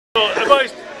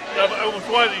advice, I was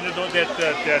wanting to know that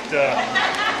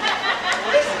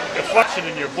inflection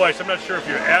in your voice. I'm not sure if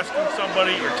you're asking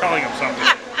somebody or telling them something.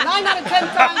 9 out of 10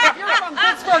 times, if you're from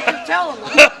Pittsburgh, you tell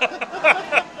them.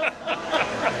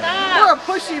 We're a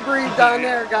pushy breed down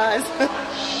there, guys.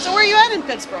 So where are you at in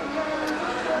Pittsburgh?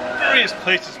 Various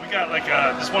places. We got like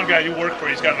this one guy you work for.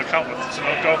 He's got an account with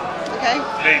Sunoco. Okay.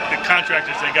 The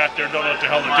contractors they got there don't know what the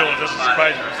hell they're doing. It doesn't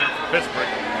surprise me because they're from Pittsburgh.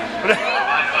 But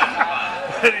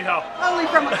anyhow. Only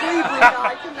from a Cleveland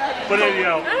guy. But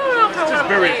anyhow, it's just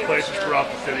various places throughout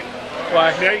the city.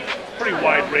 Why? Yeah, pretty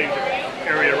wide range of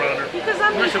area around her. Because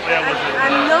I'm no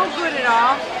good at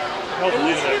all. And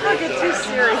these people get too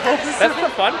serious. That's the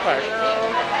fun part.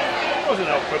 I was in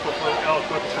Alquippa for a while.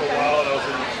 I was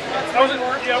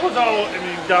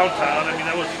downtown. I mean,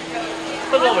 I was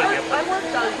a little bit. I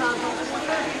worked downtown.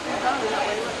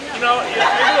 You know,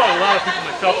 I know a lot of people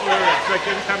myself there. It's like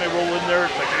every time I roll in there,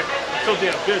 it's like I'm so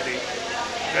damn busy.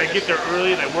 And I get there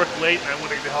early and I work late and I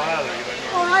want to get the hell out of there. You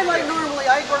know? Well, normally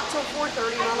I work till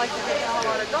 4:30 and I like to get the hell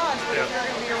out of Dodge. But if you're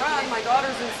going to be around, my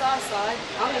daughter's in Southside.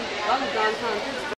 I'm in downtown Pittsburgh.